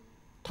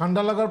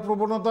 ঠান্ডা লাগার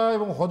প্রবণতা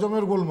এবং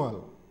হজমের গোলমাল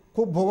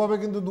খুব ভোগাবে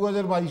কিন্তু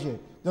 2022-এ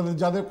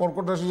যাদের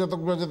কর্কট রাশি জাতক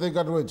বা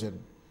জাতিকা রয়েছেন।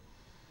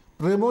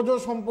 প্রেমজ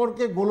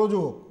সম্পর্কে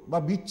গোলযোগ বা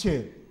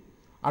বিচ্ছেদ,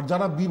 আর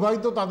যারা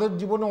বিবাহিত তাদের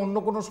জীবনে অন্য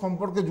কোনো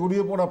সম্পর্কে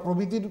জড়িয়ে পড়া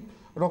প্রভৃতির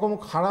রকম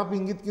খারাপ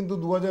ইঙ্গিত কিন্তু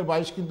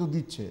 2022 কিন্তু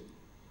দিচ্ছে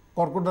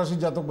কর্কট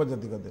রাশির জাতক বা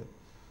জাতিকাদের।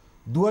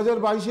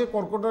 2022-এ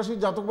কর্কট রাশির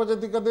জাতক বা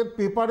জাতিকাদের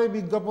পেপারে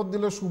বিজ্ঞাপন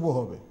দিলে শুভ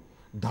হবে।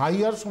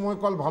 ঢাইয়ার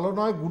সময়কাল ভালো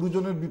নয়,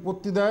 গুরুজনের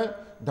বিপত্তি দেয়।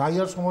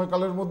 ঢাইয়ার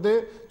সময়কালের মধ্যে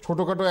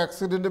ছোটোখাটো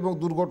অ্যাক্সিডেন্ট এবং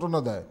দুর্ঘটনা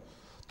দেয়।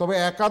 তবে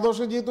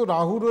একাদশে যেহেতু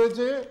রাহু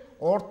রয়েছে,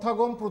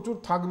 অর্থাগম প্রচুর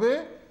থাকবে।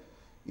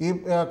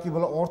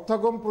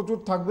 অর্থাগম প্রচুর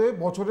থাকবে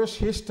বছরের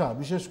শেষটা,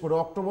 বিশেষ করে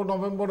অক্টোবর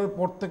নভেম্বরের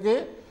পর থেকে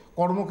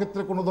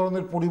কর্মক্ষেত্রে কোনো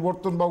ধরনের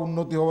পরিবর্তন বা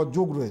উন্নতি হওয়ার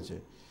যোগ রয়েছে।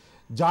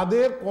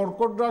 যাদের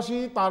কর্কট রাশি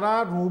তারা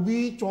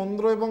রবি,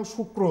 চন্দ্র এবং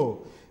শুক্র,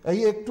 এই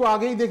একটু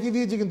আগেই দেখিয়ে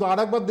দিয়েছি কিন্তু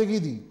আরেকবার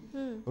দেখিয়ে দিই।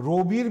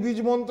 রবির বীজ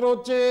মন্ত্র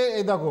হচ্ছে,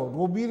 এই দেখো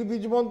রবির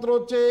বীজ মন্ত্র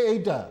হচ্ছে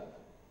এইটা,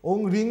 ওং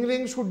রিং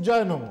রিং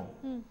সূর্যায় নমঃ।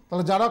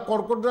 তাহলে যারা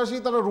কর্কট রাশি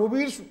তারা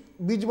রবির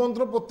বীজ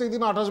মন্ত্র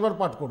প্রত্যেকদিন 28 বার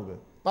পাঠ করবে,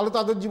 তাহলে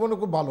তাদের জীবনে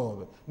খুব ভালো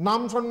হবে,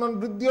 নাম সম্মান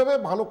বৃদ্ধি হবে,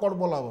 ভালো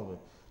কর্মলাভ হবে।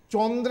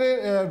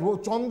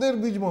 চন্দ্রের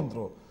বীজ মন্ত্র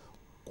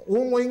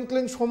ওং ঐং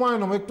ক্লিং সময়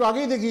নমঃ, একটু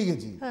আগেই দেখিয়ে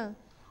গেছি।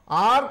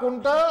 আর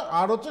কোনটা,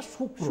 আর হচ্ছে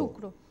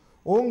শুক্র,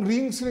 ওং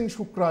রিং শ্রিং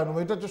শুক্রায় নমঃ,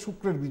 এটা হচ্ছে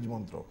শুক্রের বীজ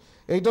মন্ত্র।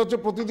 এইটা হচ্ছে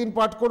প্রতিদিন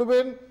পাঠ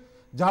করবেন।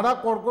 যারা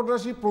কর্কট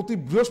রাশি প্রতি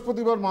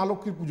বৃহস্পতিবার মা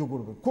লক্ষ্মীর পুজো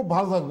করবেন, খুব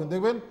ভালো থাকবেন,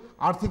 দেখবেন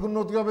আর্থিক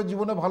উন্নতি হবে,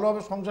 জীবনে ভালো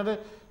হবে, সংসারে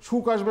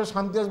সুখ আসবে,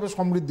 শান্তি আসবে,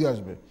 সমৃদ্ধি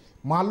আসবে।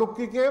 মা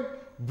লক্ষ্মীকে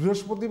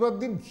বৃহস্পতিবার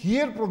দিন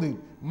ঘিয়ের প্রদীপ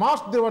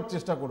মাস্ট দেওয়ার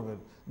চেষ্টা করবেন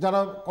যারা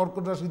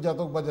কর্কট রাশির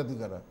জাতক বা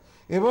জাতিকারা।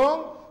 এবং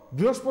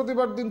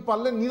বৃহস্পতিবার দিন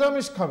পারলে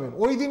নিরামিষ খাবেন,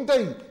 ওই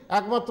দিনটাই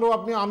একমাত্র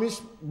আপনি আমিষ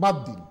বাদ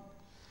দিন।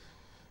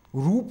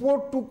 রূপোর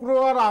টুকরো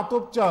আর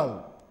আতপ চাল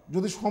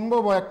যদি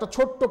সম্ভব হয়, একটা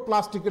ছোট্ট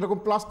প্লাস্টিক, এরকম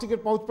প্লাস্টিকের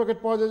পাউচ প্যাকেট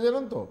পাওয়া যায়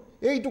জানেন তো,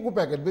 এইটুকু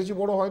প্যাকেট, বেশি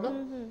বড় হয় না,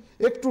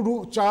 একটু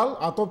চাল,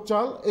 আতপ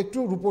চাল, একটু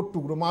রূপোর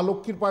টুকরো, মা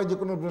লক্ষ্মীর পায়ে যে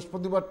কোনো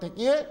বৃহস্পতিবার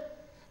ঠেকিয়ে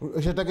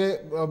সেটাকে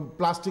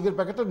প্লাস্টিকের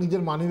প্যাকেটটা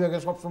নিজের মানি ব্যাগে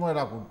সবসময়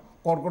রাখুন।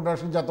 কর্কট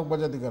রাশির জাতক বা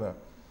জাতিকারা,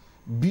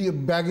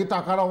 ব্যাগে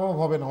টাকার অভাব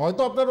হবে না,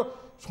 হয়তো আপনার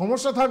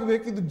সমস্যা থাকবে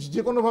কিন্তু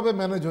যে কোনোভাবে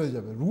ম্যানেজ হয়ে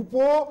যাবে।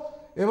 রূপো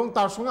এবং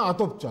তার সঙ্গে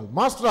আতপ চাল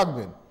মাস্ট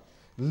রাখবেন।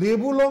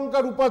 লেবু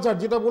লঙ্কার উপাচার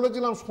যেটা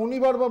বলেছিলাম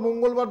শনিবার বা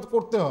মঙ্গলবার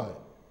করতে হয়,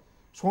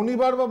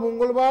 শনিবার বা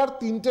মঙ্গলবার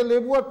 3টে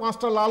লেবু আর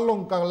 5টা লাল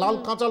লঙ্কা, লাল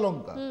কাঁচা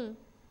লঙ্কা।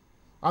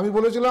 আমি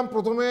বলেছিলাম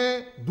প্রথমে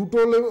 2টো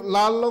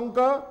লাল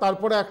লঙ্কা,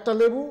 তারপরে একটা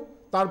লেবু,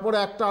 তারপরে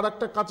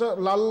আরেকটা কাঁচা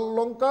লাল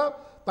লঙ্কা,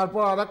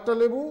 তারপর আরেকটা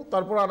লেবু,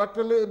 তারপর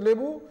আরেকটা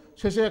লেবু,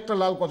 শেষে একটা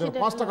লাল কাঁচা,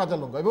 5টা কাঁচা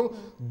লঙ্কা এবং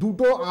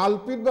 2টো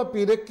আলপিট বা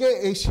পেরেককে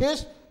এই শেষ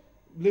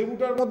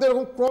লেবুটার মধ্যে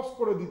এরকম ক্রস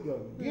করে দিতে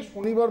হবে। দিয়ে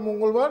শনিবার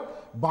মঙ্গলবার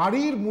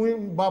বাড়ির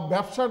বা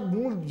ব্যবসার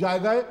মূল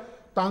জায়গায়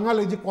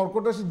টাঙালে, যে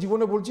কর্কট রাশির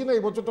জীবনে বলছি না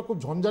এই বছরটা খুব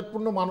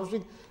ঝঞ্ঝাটপূর্ণ,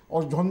 মানসিক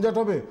ঝঞ্ঝাট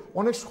হবে,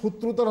 অনেক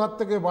শত্রুতার হাত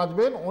থেকে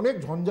বাঁচবেন, অনেক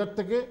ঝঞ্ঝাট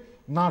থেকে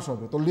নাশ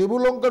হবে। তো লেবু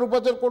লঙ্কার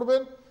উপাচার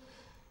করবেন।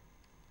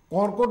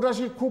 কর্কট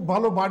রাশির খুব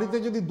ভালো, বাড়িতে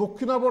যদি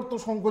দক্ষিণাবর্ত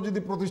শঙ্খ যদি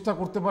প্রতিষ্ঠা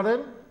করতে পারেন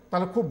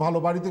তাহলে খুব ভালো,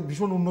 বাড়িতে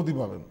ভীষণ উন্নতি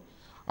পাবেন।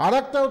 আর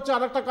একটা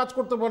কাজ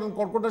করতে পারেন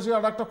কর্কট রাশির,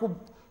 আর একটা খুব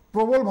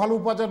প্রবল ভালো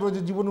উপাচার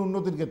রয়েছে জীবনে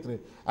উন্নতির ক্ষেত্রে।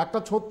 একটা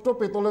ছোট্ট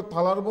পেতলের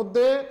থালার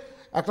মধ্যে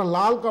একটা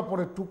লাল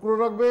কাপড়ের টুকরো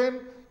রাখবেন,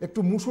 একটু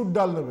মুসুর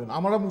ডাল নেবেন।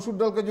 আমরা মুসুর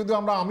ডালকে যদি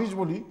আমরা আমিষ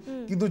বলি,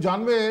 কিন্তু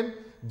জানবেন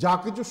যা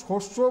কিছু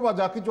শস্য বা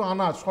যা কিছু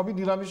আনাজ সবই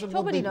নিরামিষের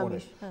মধ্যেই পড়ে।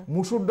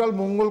 মুসুর ডাল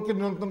মঙ্গলকে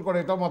নিয়ন্ত্রণ করে,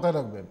 এটাও মাথায়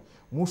রাখবেন।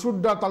 মুসুর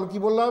ডাল, তাহলে কি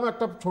বললাম,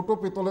 একটা ছোট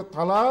পেতলের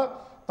থালা,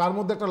 তার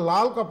মধ্যে একটা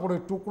লাল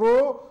কাপড়ের টুকরো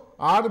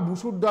আর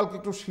মুসুর ডালকে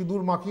একটু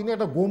সিঁদুর মাখিয়ে নিয়ে,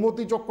 একটা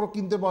গোমতী চক্র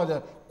কিনতে পাওয়া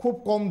যায় খুব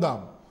কম দাম,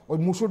 ওই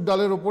মুসুর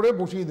ডালের ওপরে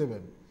বসিয়ে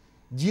দেবেন।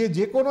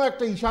 যে কোনো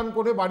একটা ঈশান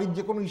করে, বাড়ির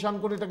যে কোনো ঈশান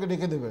করে এটাকে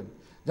রেখে দেবেন।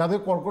 যাদের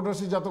কর্কট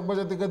রাশি জাতক বা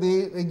জাতিকাদের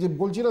এই যে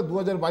বলছি না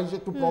 2022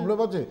 একটু প্রবলেম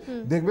আছে,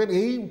 দেখবেন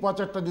এই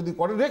উপাচারটা যদি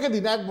করেন, রেখে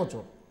দিন 1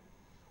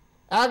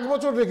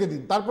 বছর রেখে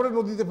দিন, তারপরে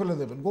নদীতে ফেলে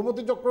দেবেন।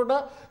 গোমতী চক্রটা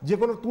যে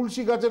কোনো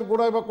তুলসী গাছের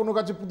গোড়ায় বা কোনো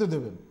গাছে পুঁতে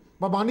দেবেন,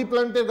 বা মানি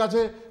প্ল্যান্টের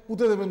গাছে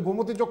পুঁতে দেবেন।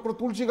 গোমতী চক্র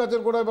তুলসী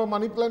গাছের গোড়ায় বা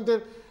মানি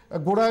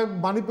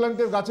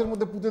প্ল্যান্টের গাছের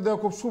মধ্যে পুঁতে দেওয়া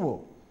খুব শুভ,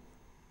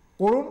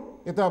 করুন,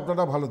 এতে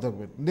আপনারা ভালো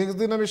থাকবেন। নেক্সট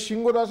দিন আমি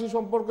সিংহ রাশি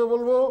সম্পর্কে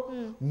বলবো।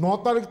 9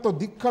 তারিখ তো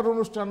দীক্ষার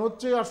অনুষ্ঠান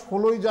হচ্ছে, আর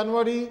 16ই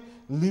জানুয়ারি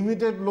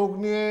লিমিটেড লোক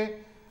নিয়ে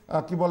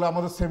কি বলে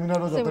আমাদের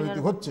সেমিনারও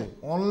যথারীতি হচ্ছে।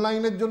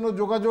 অনলাইনের জন্য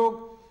যোগাযোগ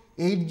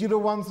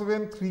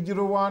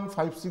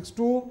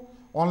 8017301562।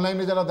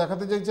 অনলাইনে যারা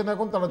দেখাতে চাইছেন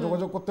এখন তারা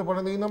যোগাযোগ করতে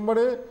পারেন এই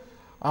নাম্বারে।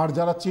 আর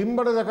যারা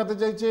চেম্বারে দেখাতে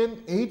চাইছেন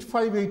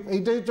 858,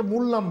 এইটাই হচ্ছে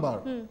মূল নাম্বার।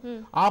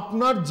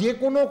 আপনার যে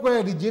কোনো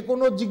কোয়ারি, যে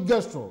কোনো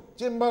জিজ্ঞাসা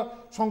চেম্বার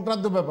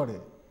সংক্রান্ত ব্যাপারে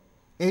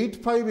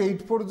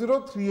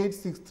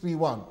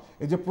 8584038631,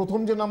 এই যে প্রথম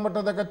যে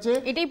নাম্বারটা দেখাচ্ছে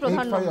এটাই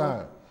প্রধান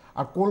নাম্বার।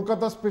 আর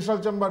কলকাতা স্পেশাল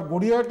চেম্বার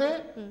গড়িয়াহাটে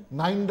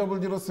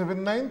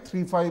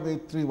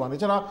 9007935831।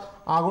 এছাড়া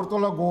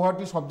আগরতলা,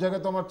 গুয়াহাটি সব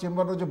জায়গায় তো আমার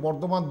চেম্বার রয়েছে,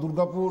 বর্ধমান,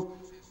 দুর্গাপুর,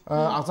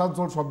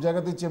 আসানসোল সব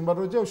জায়গাতেই চেম্বার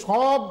রয়েছে।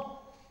 সব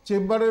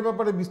চেম্বারের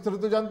ব্যাপারে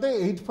বিস্তারিত জানতে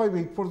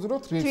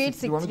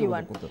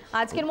 8584038631 করতে।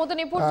 আজকের মতন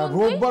এই পর্যন্ত।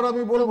 রোববার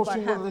আমি বলবো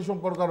সিংহ রাশি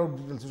সম্পর্কে আরো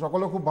ডিটেইলস।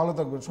 সকলে খুব ভালো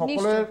থাকবেন,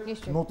 সকলের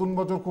নতুন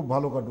বছর খুব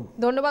ভালো কাটুক।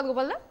 ধন্যবাদ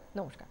গোপাল দা,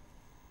 নমস্কার।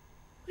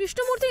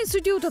 Krishnamurthy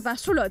institute of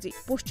astrology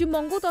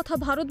Paschimbanga তথা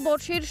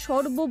ভারতবর্ষের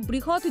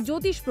সর্ববৃহৎ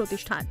জ্যোতিষ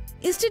প্রতিষ্ঠান।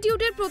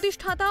 ইনস্টিটিউটের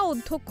প্রতিষ্ঠাতা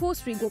অধ্যক্ষ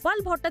শ্রী গোপাল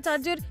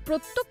ভট্টাচার্যের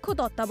প্রত্যক্ষ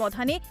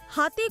তত্ত্বাবধানে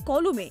হাতে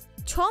কলমে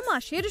 6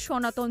 মাসের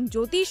সনাতন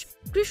জ্যোতিষ,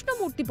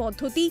 কৃষ্ণমূর্তি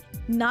পদ্ধতি,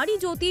 নারী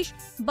জ্যোতিষ,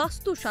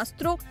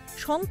 বাস্তুশাস্ত্র,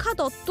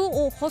 সংখ্যাতত্ত্ব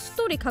ও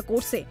হস্তরেখা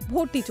কোর্সে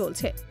ভর্তি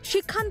চলছে।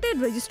 শিক্ষান্তের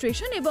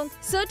রেজিস্ট্রেশন এবং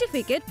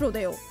সার্টিফিকেট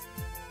প্রদেয়।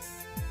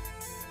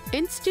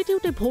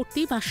 ইনস্টিটিউটে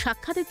ভর্তি বা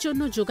সাক্ষাতের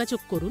জন্য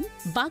যোগাযোগ করুন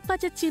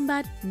Bagbazar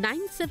chamber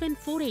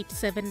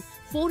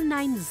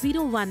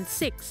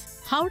 9748749016,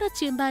 Howrah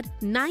chamber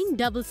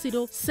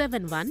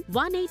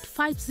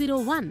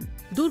 9007118501,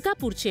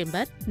 Durgapur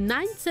chamber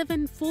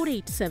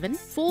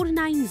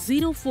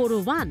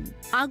 97487490401,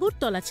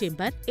 Agartala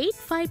chamber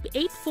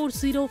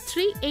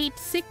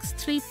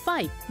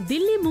 8584038635,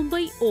 Delhi,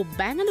 Mumbai ও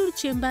Bangalore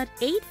chamber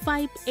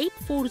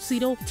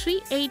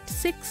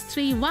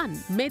 8584038631,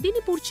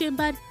 Medinipur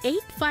chamber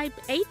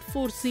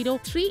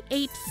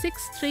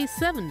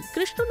 8584038637,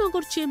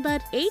 Krishnanagar chamber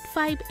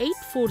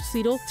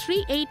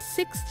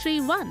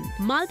 8584038631,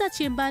 Malda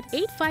chamber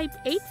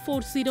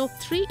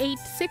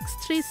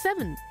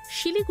 8584038637,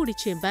 Siliguri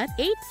chamber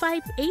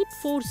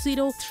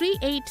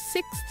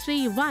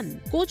 8584038631,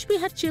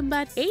 Cooch Behar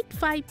chamber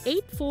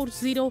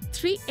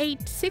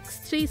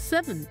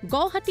 8584038637,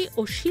 Guwahati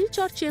ও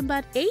শিলচর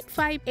চেম্বার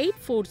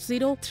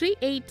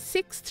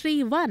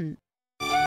 8584038631।